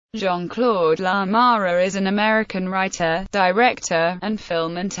Jean-Claude La Marre is an American writer, director, and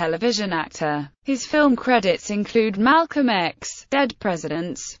film and television actor. His film credits include Malcolm X, Dead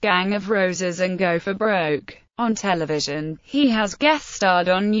Presidents, Gang of Roses and Go for Broke. On television, he has guest-starred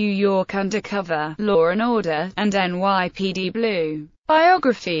on New York Undercover, Law and Order, and NYPD Blue.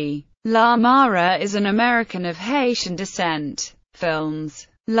 Biography: La Marre is an American of Haitian descent. Films: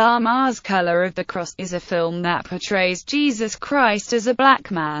 La Marre's Color of the Cross is a film that portrays Jesus Christ as a black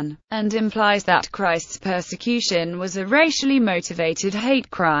man, and implies that Christ's persecution was a racially motivated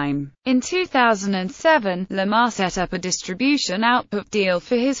hate crime. In 2007, La Marre set up a distribution output deal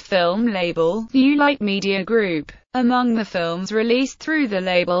for his film label, New Light Media Group. Among the films released through the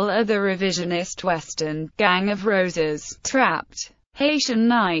label are the revisionist western, Gang of Roses, Trapped, Haitian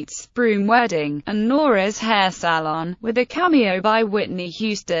Nights, Broom Wedding, and Nora's Hair Salon, with a cameo by Whitney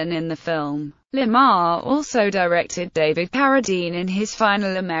Houston in the film. La Marre also directed David Carradine in his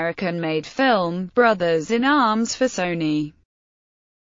final American-made film, Brothers in Arms for Sony.